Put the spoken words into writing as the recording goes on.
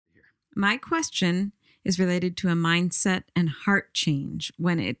My question is related to a mindset and heart change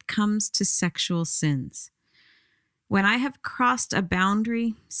when it comes to sexual sins. When I have crossed a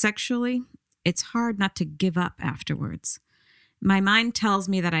boundary sexually, it's hard not to give up afterwards. My mind tells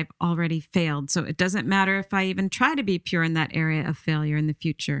me that I've already failed, so it doesn't matter if I even try to be pure in that area of failure in the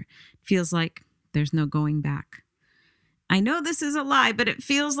future. It feels like there's no going back. I know this is a lie, but it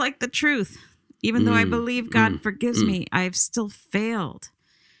feels like the truth. Even though I believe God forgives me, I've still failed.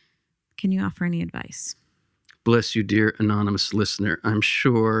 Can you offer any advice? Bless you, dear anonymous listener. I'm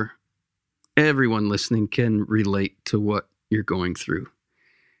sure everyone listening can relate to what you're going through.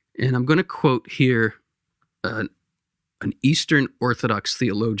 And I'm going to quote here an Eastern Orthodox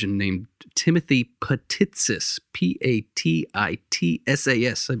theologian named Timothy Patitsis, P-A-T-I-T-S-A-S.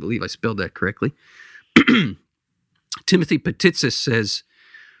 I believe I spelled that correctly. Timothy Patitsis says,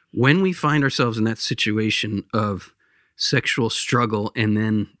 when we find ourselves in that situation of sexual struggle and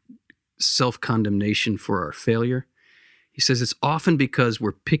then self-condemnation for our failure, he says it's often because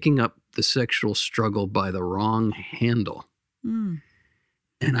we're picking up the sexual struggle by the wrong handle. And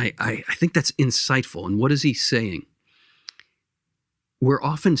I think that's insightful. And what is he saying? We're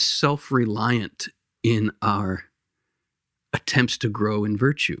often self-reliant in our attempts to grow in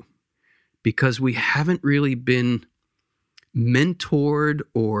virtue because we haven't really been mentored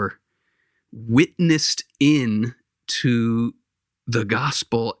or witnessed in to the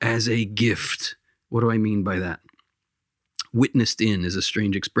gospel as a gift. What do I mean by that? Witnessed in is a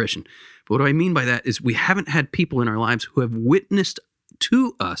strange expression. But what do I mean by that is we haven't had people in our lives who have witnessed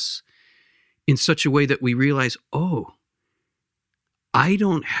to us in such a way that we realize, oh, I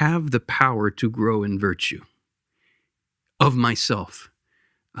don't have the power to grow in virtue of myself.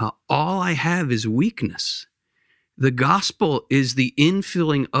 All I have is weakness. The gospel is the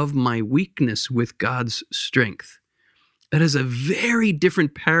infilling of my weakness with God's strength. That is a very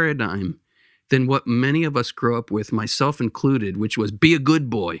different paradigm than what many of us grow up with, myself included, which was be a good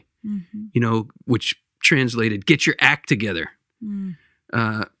boy, which translated get your act together.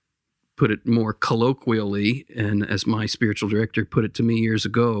 Put it more colloquially, and as my spiritual director put it to me years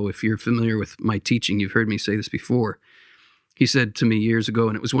ago, if you're familiar with my teaching, you've heard me say this before. He said to me years ago,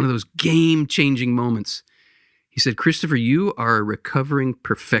 and it was one of those game-changing moments. He said, Christopher, you are a recovering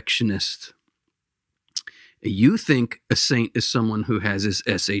perfectionist. You think a saint is someone who has his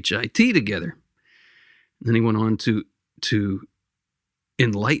SHIT together. And then he went on to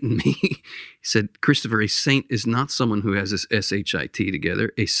enlighten me. He said, Christopher, a saint is not someone who has his SHIT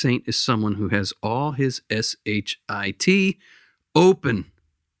together. A saint is someone who has all his SHIT open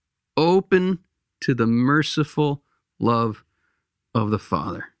to the merciful love of the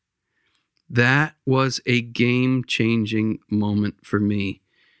Father. That was a game-changing moment for me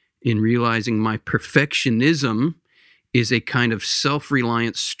in realizing my perfectionism is a kind of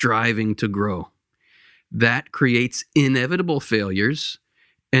self-reliant striving to grow. That creates inevitable failures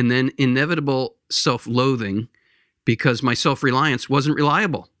and then inevitable self-loathing because my self-reliance wasn't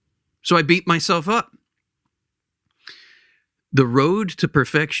reliable. So I beat myself up. The road to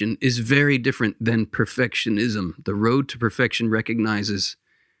perfection is very different than perfectionism. The road to perfection recognizes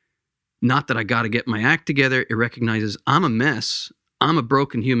not that I got to get my act together. It recognizes I'm a mess. I'm a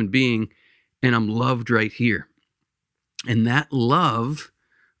broken human being, and I'm loved right here. And that love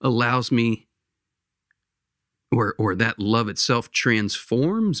allows me, or that love itself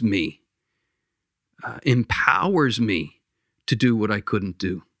transforms me, empowers me to do what I couldn't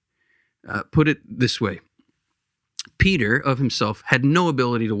do. Put it this way. Peter of himself had no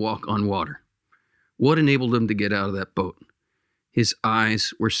ability to walk on water. What enabled him to get out of that boat? His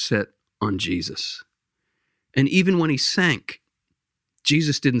eyes were set on Jesus. And even when he sank,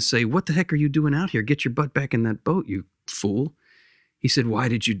 Jesus didn't say, what the heck are you doing out here? Get your butt back in that boat, you fool. He said, why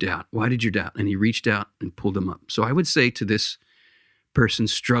did you doubt? Why did you doubt? And he reached out and pulled him up. So I would say to this person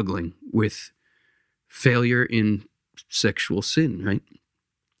struggling with failure in sexual sin, right?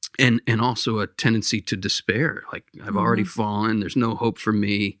 And also a tendency to despair. Like, I've already fallen. There's no hope for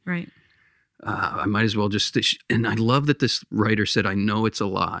me. Right. I might as well just... And I love that this writer said, I know it's a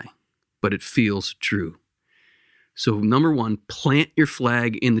lie, but it feels true. So number one, plant your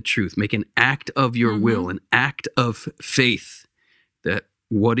flag in the truth. Make an act of your will, an act of faith that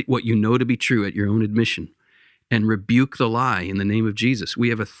what you know to be true at your own admission, and rebuke the lie in the name of Jesus. We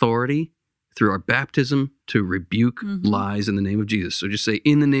have authority through our baptism to rebuke lies in the name of Jesus. So just say,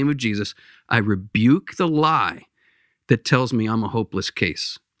 in the name of Jesus, I rebuke the lie that tells me I'm a hopeless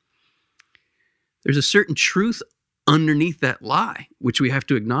case. There's a certain truth underneath that lie, which we have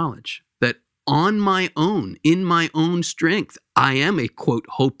to acknowledge, that on my own, in my own strength, I am a, quote,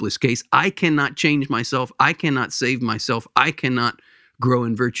 hopeless case. I cannot change myself. I cannot save myself. I cannot grow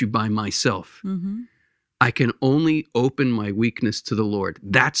in virtue by myself. Mm-hmm. I can only open my weakness to the Lord.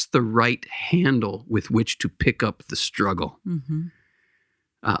 That's the right handle with which to pick up the struggle. Mm-hmm.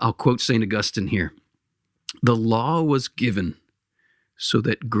 I'll quote St. Augustine here. The law was given so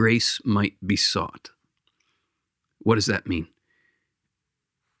that grace might be sought. What does that mean?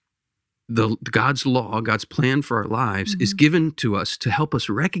 God's law, God's plan for our lives is given to us to help us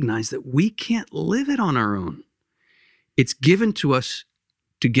recognize that we can't live it on our own. It's given to us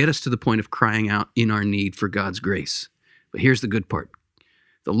to get us to the point of crying out in our need for God's grace. But here's the good part.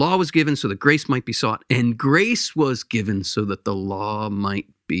 The law was given so that grace might be sought, and grace was given so that the law might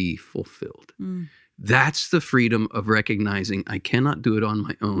be fulfilled. Mm. That's the freedom of recognizing I cannot do it on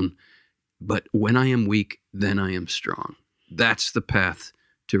my own, but when I am weak, then I am strong. That's the path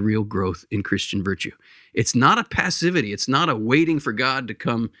to real growth in Christian virtue. It's not a passivity. It's not a waiting for God to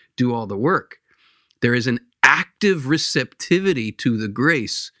come do all the work. There is an active receptivity to the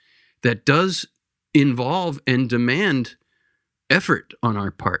grace that does involve and demand effort on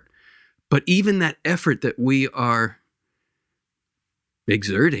our part. But even that effort that we are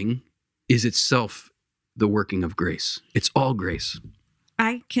exerting is itself the working of grace. It's all grace.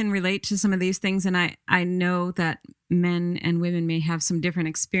 I can relate to some of these things, and I know that men and women may have some different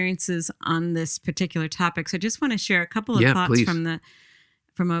experiences on this particular topic. So I just want to share a couple of thoughts please.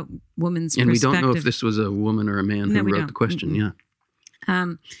 from a woman's and perspective. And we don't know if this was a woman or a man who wrote the question. Mm-hmm.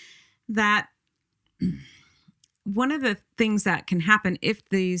 Yeah. That one of the things that can happen if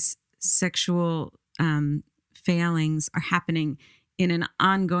these sexual failings are happening in an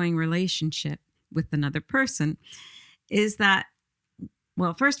ongoing relationship with another person is that,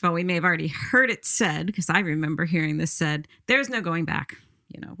 well, first of all, we may have already heard it said, because I remember hearing this said, there's no going back.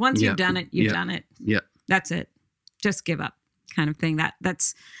 Once you've done it, you've done it. Yeah. That's it. Just give up, kind of thing.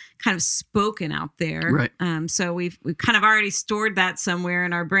 That's kind of spoken out there. Right. So we've kind of already stored that somewhere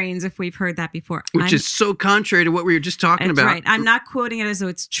in our brains if we've heard that before. Which is so contrary to what we were just talking about. Right. I'm not quoting it as though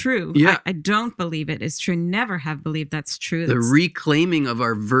it's true. Yeah. I don't believe it is true. Never have believed that's true. The reclaiming of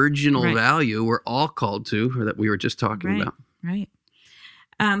our virginal value we're all called to, or that we were just talking about. Right.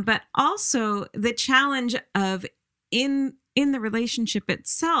 But also the challenge of in the relationship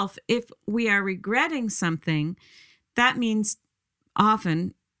itself, if we are regretting something, that means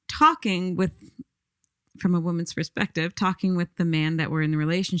often talking with, from a woman's perspective, talking with the man that we're in the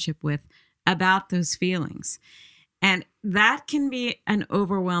relationship with about those feelings. And that can be an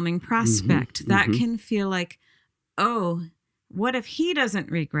overwhelming prospect. That can feel like, oh, what if he doesn't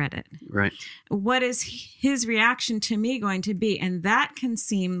regret it? Right. What is his reaction to me going to be? And that can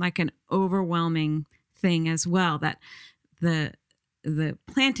seem like an overwhelming thing as well, that the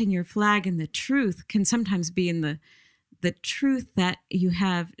planting your flag in the truth can sometimes be in the truth that you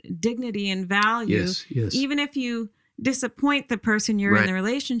have dignity and value. Yes. Even if you disappoint the person you're in the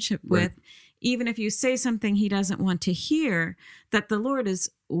relationship with, even if you say something he doesn't want to hear, that the Lord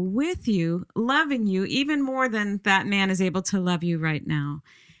is with you, loving you, even more than that man is able to love you right now.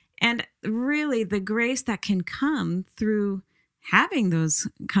 And really, the grace that can come through having those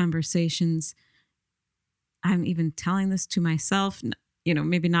conversations, I'm even telling this to myself,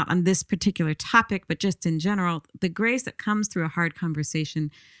 maybe not on this particular topic, but just in general, the grace that comes through a hard conversation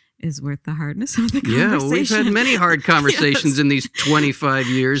is worth the hardness of the conversation. Yeah, we've had many hard conversations in these 25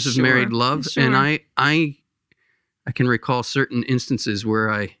 years of married love. Sure. And I can recall certain instances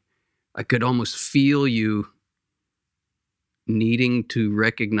where I could almost feel you needing to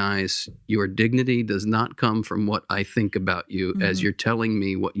recognize your dignity does not come from what I think about you as you're telling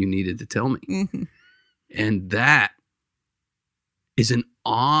me what you needed to tell me. And that is an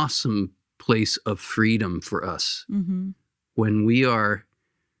awesome place of freedom for us when we are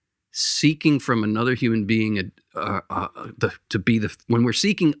seeking from another human being when we're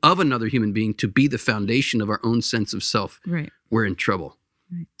seeking of another human being to be the foundation of our own sense of self. We're in trouble.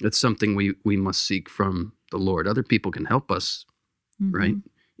 That's something we must seek from the Lord. Other people can help us, right,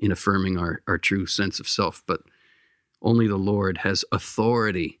 in affirming our true sense of self, but only the Lord has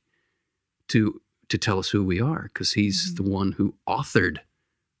authority to tell us who we are, because he's the one who authored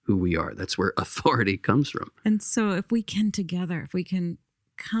who we are. That's where authority comes from. And so if we can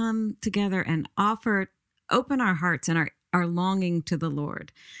come together and open our hearts and our longing to the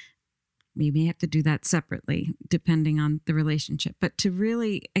Lord, we may have to do that separately depending on the relationship, but to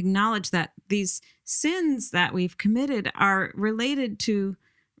really acknowledge that these sins that we've committed are related to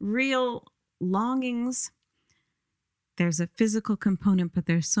real longings. There's a physical component, but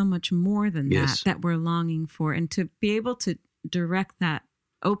there's so much more than that we're longing for. And to be able to direct that,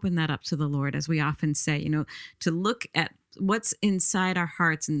 open that up to the Lord, as we often say, to look at what's inside our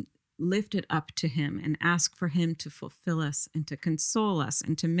hearts and lift it up to him and ask for him to fulfill us and to console us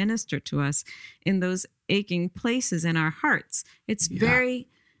and to minister to us in those aching places in our hearts. It's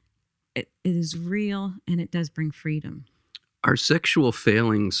it is real, and it does bring freedom. Our sexual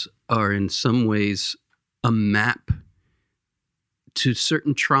failings are in some ways a map to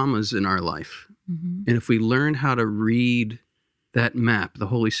certain traumas in our life. Mm-hmm. And if we learn how to read that map, the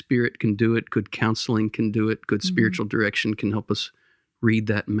Holy Spirit can do it, good counseling can do it, good spiritual direction can help us read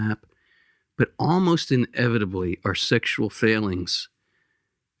that map. But almost inevitably, our sexual failings,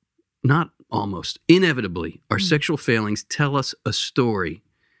 not almost, inevitably, our sexual failings tell us a story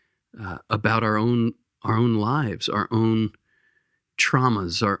about our own lives, our own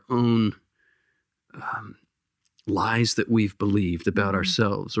traumas, our own lies that we've believed about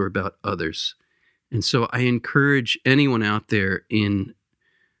ourselves or about others. And so I encourage anyone out there in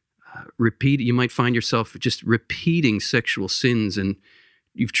you might find yourself just repeating sexual sins, and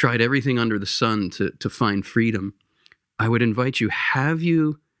you've tried everything under the sun to find freedom. I would invite you, have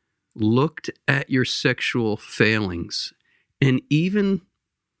you looked at your sexual failings and even,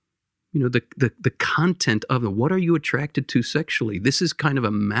 the content of them? What are you attracted to sexually? This is kind of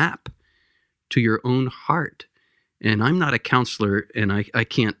a map to your own heart. And I'm not a counselor, and I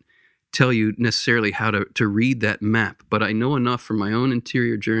can't tell you necessarily how to read that map, but I know enough from my own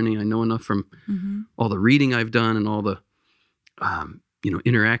interior journey. I know enough from all the reading I've done and all the,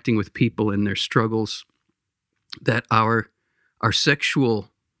 interacting with people and their struggles, that our sexual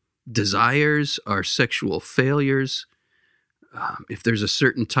desires, our sexual failures, if there's a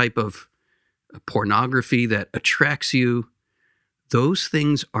certain type of pornography that attracts you, those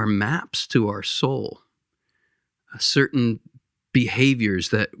things are maps to our soul. Certain behaviors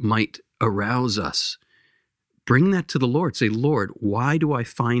that might arouse us, bring that to the Lord. Say, Lord, why do I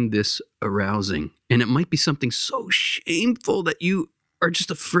find this arousing? And it might be something so shameful that you are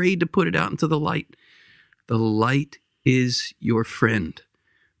just afraid to put it out into the light. The light is your friend.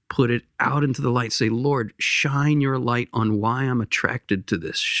 Put it out into the light. Say, Lord, shine your light on why I'm attracted to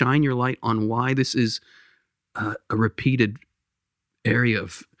this. Shine your light on why this is a repeated area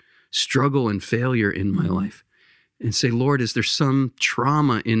of struggle and failure in my life. And say, Lord, is there some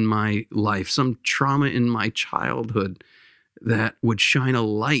trauma in my life, some trauma in my childhood that would shine a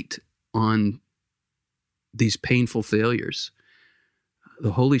light on these painful failures?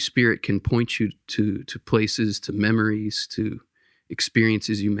 The Holy Spirit can point you to places, to memories, to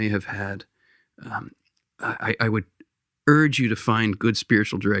experiences you may have had. I would urge you to find good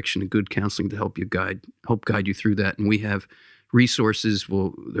spiritual direction and good counseling to help guide you through that. And we have resources.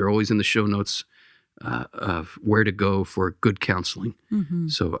 They're always in the show notes of where to go for good counseling.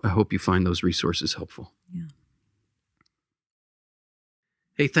 So I hope you find those resources helpful. Yeah.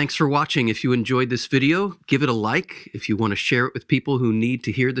 Hey, thanks for watching. If you enjoyed this video, give it a like. If you want to share it with people who need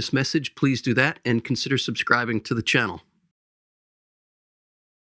to hear this message, please do that, and consider subscribing to the channel.